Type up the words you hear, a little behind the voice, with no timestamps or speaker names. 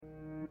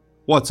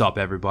What's up,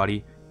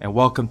 everybody, and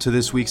welcome to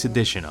this week's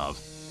edition of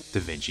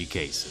Da Vinci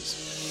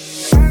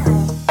Cases.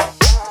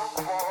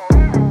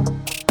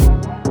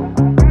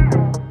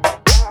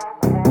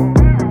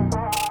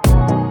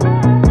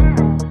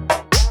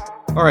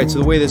 Alright, so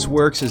the way this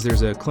works is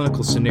there's a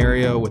clinical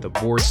scenario with a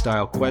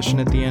board-style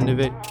question at the end of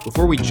it.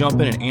 Before we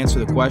jump in and answer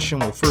the question,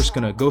 we're first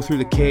going to go through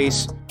the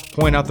case,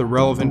 point out the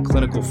relevant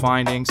clinical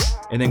findings,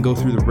 and then go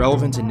through the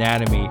relevant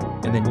anatomy,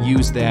 and then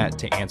use that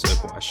to answer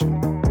the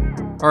question.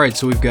 Alright,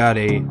 so we've got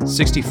a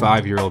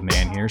 65-year-old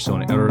man here, so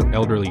an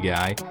elderly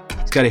guy.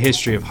 He's got a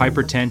history of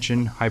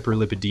hypertension,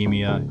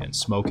 hyperlipidemia, and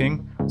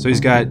smoking. So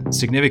he's got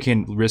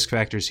significant risk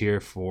factors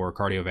here for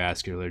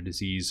cardiovascular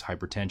disease,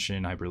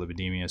 hypertension,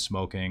 hyperlipidemia,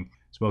 smoking.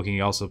 Smoking,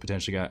 he also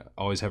potentially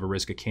always have a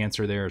risk of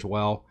cancer there as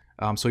well.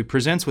 So he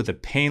presents with a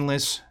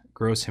painless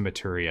gross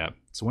hematuria.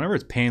 So whenever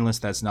it's painless,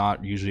 that's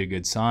not usually a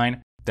good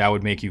sign. That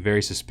would make you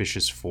very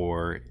suspicious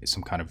for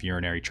some kind of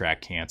urinary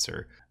tract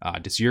cancer.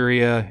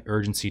 Dysuria,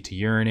 urgency to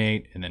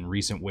urinate, and then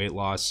recent weight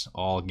loss.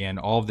 All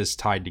of this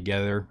tied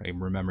together. And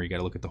remember, you got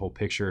to look at the whole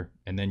picture.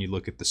 And then you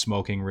look at the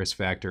smoking risk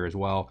factor as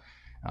well.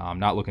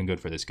 Not looking good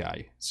for this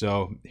guy.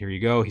 So here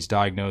you go. He's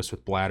diagnosed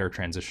with bladder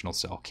transitional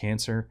cell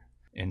cancer.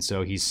 And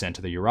so he's sent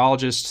to the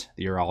urologist.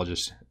 The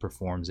urologist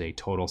performs a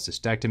total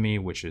cystectomy,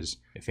 which is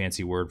a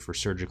fancy word for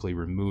surgically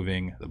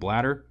removing the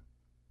bladder.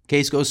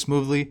 Case goes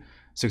smoothly.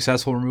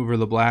 Successful removal of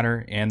the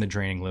bladder and the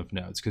draining lymph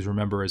nodes. Because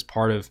remember, as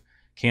part of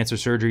cancer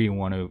surgery, you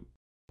want to,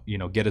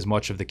 get as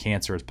much of the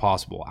cancer as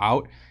possible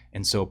out.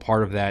 And so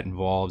part of that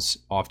involves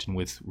often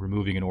with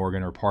removing an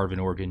organ or part of an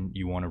organ,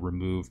 you want to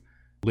remove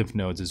lymph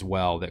nodes as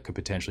well that could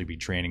potentially be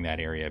draining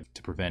that area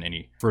to prevent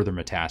any further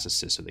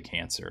metastasis of the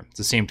cancer. It's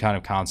the same kind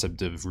of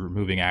concept of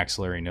removing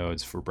axillary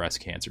nodes for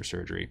breast cancer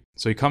surgery.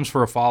 So he comes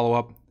for a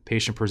follow-up.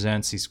 Patient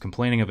presents, he's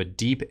complaining of a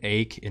deep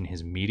ache in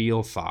his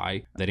medial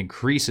thigh that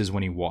increases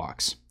when he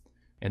walks.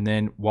 And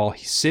then while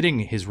he's sitting,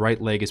 his right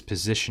leg is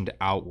positioned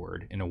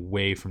outward and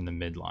away from the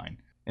midline.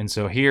 And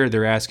so here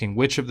they're asking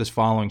which of the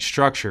following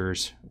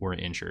structures were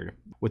injured.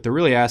 What they're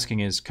really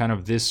asking is kind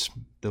of the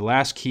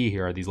last key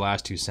here are these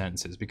last two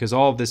sentences, because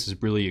all of this is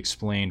really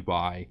explained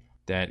by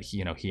that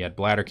he had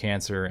bladder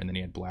cancer and then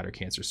he had bladder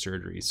cancer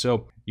surgery.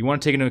 So you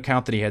want to take into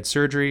account that he had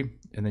surgery,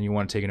 and then you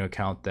want to take into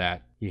account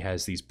that he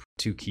has these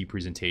two key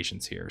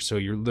presentations here. So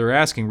they're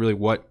asking really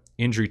what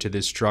injury to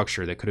this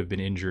structure that could have been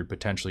injured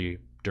potentially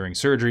during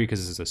surgery, because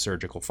this is a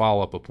surgical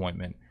follow-up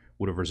appointment,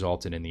 would have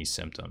resulted in these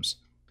symptoms.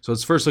 So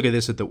let's first look at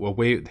this at the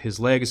way his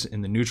legs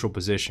in the neutral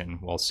position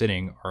while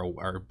sitting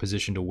are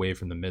positioned away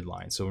from the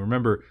midline. So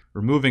remember,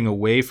 removing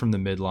away from the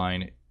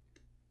midline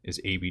is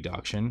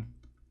abduction.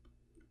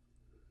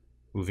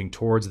 Moving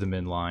towards the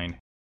midline,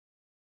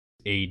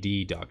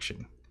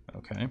 adduction.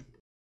 Okay.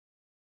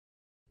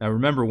 Now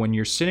remember, when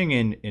you're sitting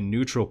in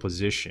neutral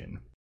position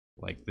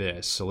like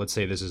this, so let's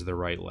say this is the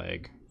right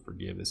leg.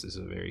 Forgive, this is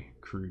a very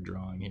crude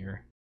drawing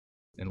here.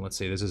 And let's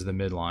say this is the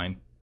midline.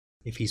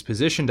 If he's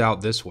positioned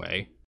out this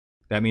way,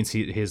 that means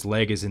his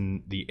leg is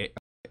in the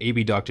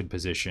abducted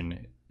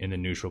position in the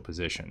neutral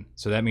position.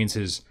 So that means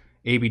his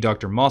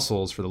abductor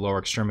muscles for the lower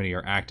extremity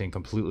are acting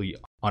completely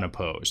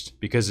unopposed.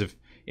 Because if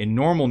in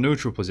normal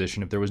neutral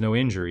position, if there was no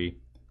injury,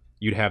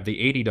 you'd have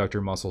the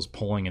adductor muscles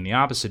pulling in the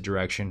opposite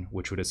direction,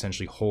 which would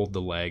essentially hold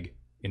the leg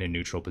in a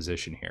neutral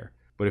position here.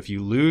 But if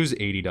you lose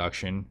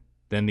adduction,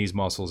 then these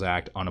muscles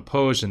act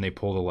unopposed and they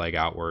pull the leg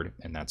outward,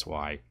 and that's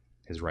why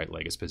his right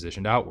leg is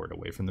positioned outward,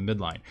 away from the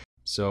midline.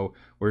 So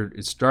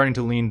it's starting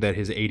to lean that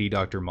his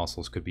adductor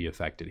muscles could be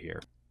affected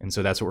here. And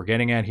so that's what we're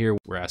getting at here.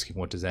 We're asking,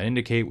 what does that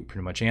indicate? We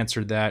pretty much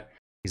answered that.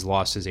 He's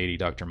lost his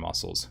adductor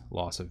muscles,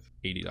 loss of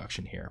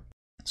adduction here.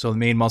 So the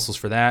main muscles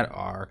for that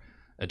are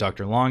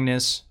adductor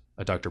longus,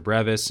 adductor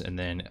brevis, and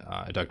then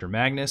adductor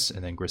magnus,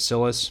 and then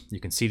gracilis. You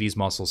can see these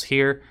muscles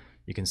here.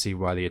 You can see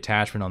by the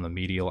attachment on the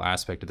medial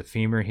aspect of the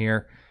femur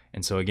here.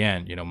 And so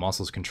again,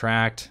 muscles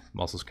contract,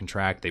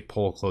 they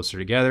pull closer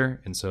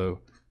together, and so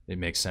it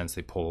makes sense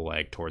they pull the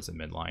leg towards the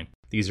midline.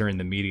 These are in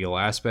the medial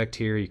aspect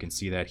here. You can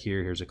see that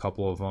here. Here's a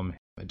couple of them,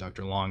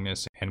 adductor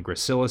longus and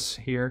gracilis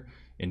here,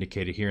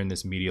 indicated here in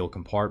this medial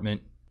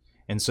compartment.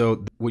 And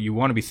so what you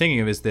want to be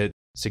thinking of is that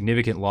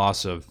significant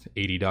loss of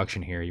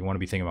adduction here. You want to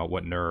be thinking about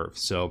what nerve.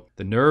 So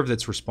the nerve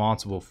that's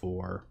responsible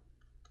for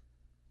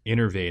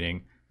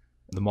innervating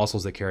the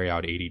muscles that carry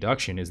out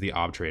adduction is the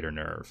obturator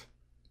nerve.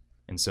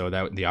 And so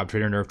that the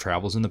obturator nerve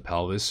travels in the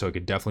pelvis, so it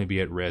could definitely be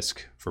at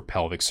risk for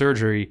pelvic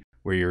surgery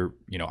where you're,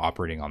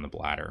 operating on the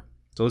bladder.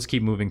 So let's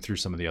keep moving through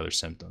some of the other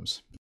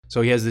symptoms.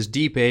 So he has this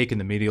deep ache in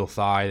the medial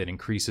thigh that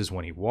increases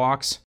when he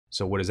walks.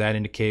 So what does that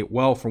indicate?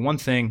 Well, for one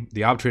thing,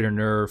 the obturator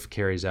nerve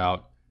carries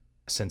out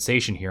a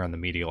sensation here on the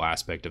medial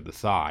aspect of the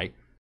thigh.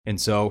 And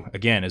so,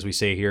 again, as we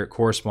say here, it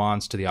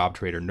corresponds to the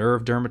obturator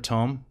nerve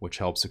dermatome, which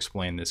helps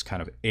explain this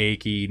kind of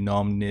achy,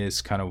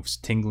 numbness, kind of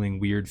tingling,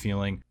 weird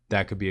feeling.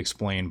 That could be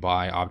explained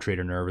by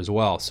obturator nerve as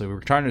well. So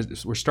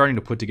we're starting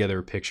to put together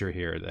a picture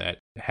here that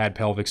had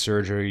pelvic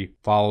surgery,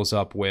 follows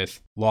up with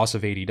loss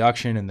of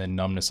adduction and then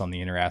numbness on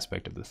the inner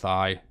aspect of the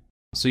thigh.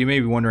 So you may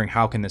be wondering,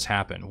 how can this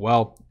happen?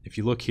 Well, if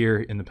you look here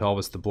in the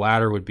pelvis, the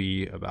bladder would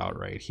be about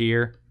right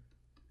here.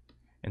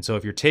 And so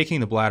if you're taking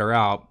the bladder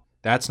out,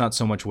 that's not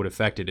so much what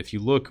affected. If you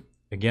look,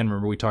 again,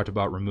 remember we talked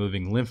about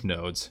removing lymph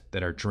nodes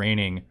that are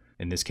draining,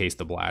 in this case,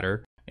 the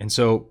bladder. And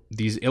so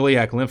these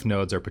iliac lymph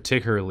nodes are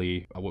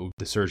particularly what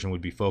the surgeon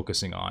would be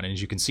focusing on. And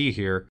as you can see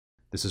here,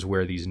 this is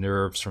where these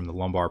nerves from the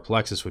lumbar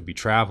plexus would be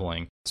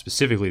traveling,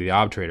 specifically the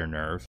obturator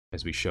nerve,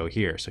 as we show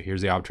here. So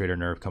here's the obturator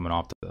nerve coming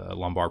off the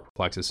lumbar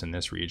plexus in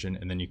this region.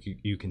 And then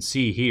you can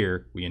see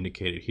here, we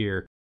indicated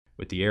here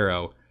with the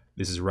arrow,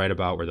 this is right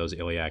about where those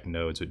iliac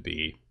nodes would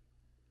be,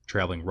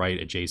 traveling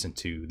right adjacent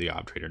to the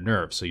obturator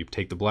nerve. So you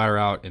take the bladder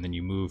out and then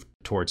you move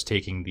towards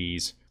taking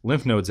these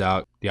lymph nodes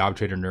out. The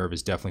obturator nerve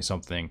is definitely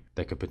something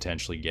that could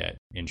potentially get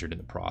injured in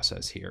the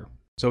process here.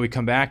 So we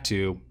come back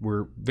to,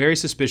 we're very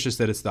suspicious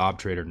that it's the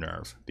obturator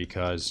nerve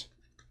because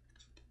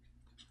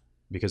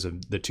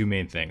of the two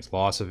main things: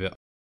 loss of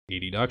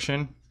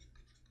adduction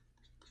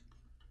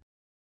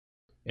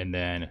and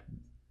then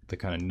the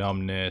kind of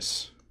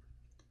numbness,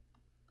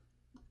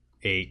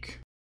 ache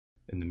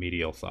in the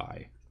medial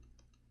thigh.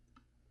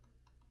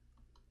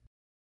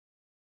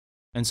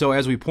 And so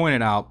as we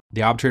pointed out,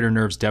 the obturator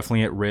nerve's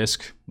definitely at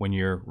risk when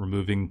you're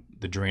removing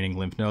the draining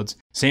lymph nodes.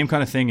 Same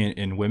kind of thing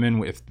in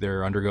women if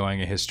they're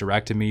undergoing a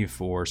hysterectomy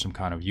for some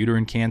kind of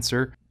uterine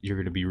cancer. You're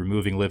going to be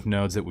removing lymph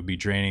nodes that would be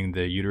draining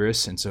the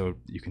uterus. And so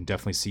you can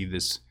definitely see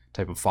this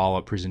type of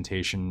follow-up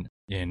presentation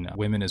in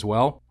women as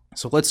well.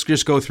 So let's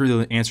just go through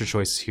the answer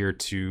choices here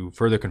to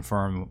further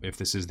confirm if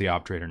this is the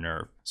obturator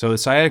nerve. So the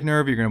sciatic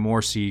nerve, you're going to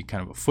more see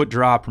kind of a foot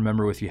drop.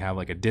 Remember, if you have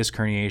like a disc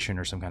herniation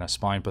or some kind of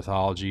spine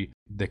pathology,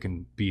 that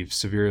can be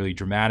severely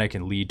dramatic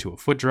and lead to a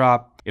foot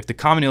drop. If the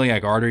common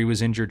iliac artery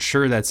was injured,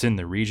 sure, that's in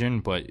the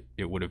region, but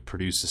it would have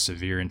produced a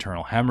severe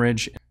internal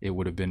hemorrhage. It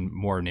would have been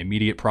more an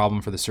immediate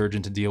problem for the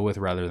surgeon to deal with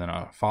rather than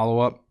a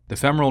follow-up. The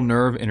femoral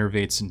nerve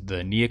innervates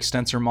the knee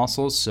extensor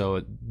muscles,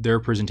 so their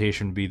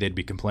presentation would be they'd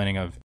be complaining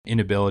of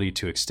inability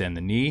to extend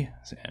the knee,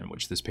 and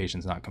which this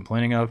patient's not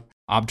complaining of.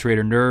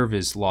 Obturator nerve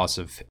is loss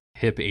of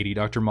hip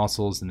adductor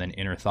muscles and then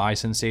inner thigh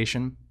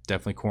sensation.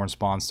 Definitely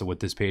corresponds to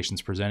what this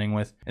patient's presenting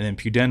with. And then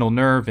pudendal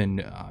nerve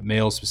in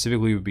males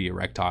specifically would be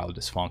erectile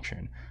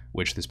dysfunction,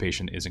 which this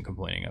patient isn't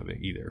complaining of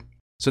either.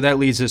 So that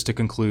leads us to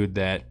conclude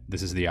that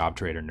this is the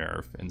obturator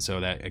nerve. And so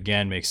that,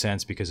 again, makes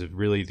sense because of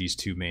really these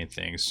two main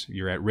things.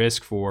 You're at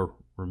risk for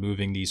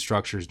removing these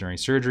structures during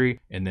surgery,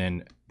 and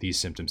then these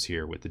symptoms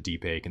here with the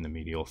deep ache in the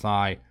medial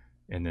thigh,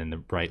 and then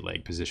the right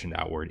leg positioned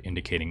outward,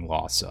 indicating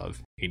loss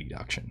of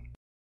adduction.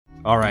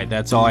 All right,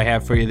 that's all I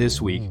have for you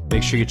this week.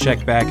 Make sure you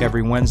check back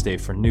every Wednesday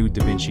for new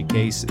Da Vinci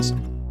cases.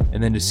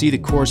 And then to see the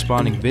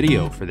corresponding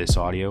video for this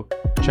audio,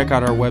 check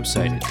out our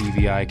website at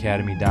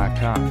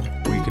dviacademy.com,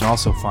 where you can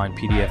also find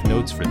PDF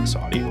notes for this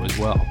audio as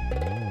well.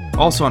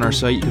 Also on our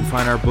site, you can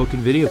find our book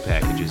and video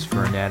packages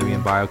for anatomy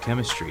and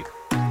biochemistry.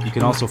 You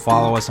can also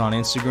follow us on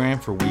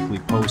Instagram for weekly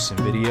posts and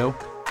video.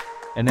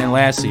 And then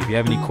lastly, if you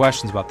have any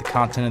questions about the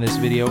content of this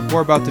video or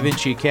about Da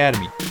Vinci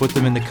Academy, put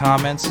them in the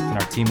comments and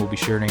our team will be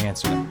sure to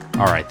answer them.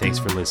 All right, thanks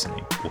for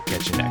listening. We'll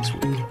catch you next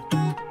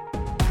week.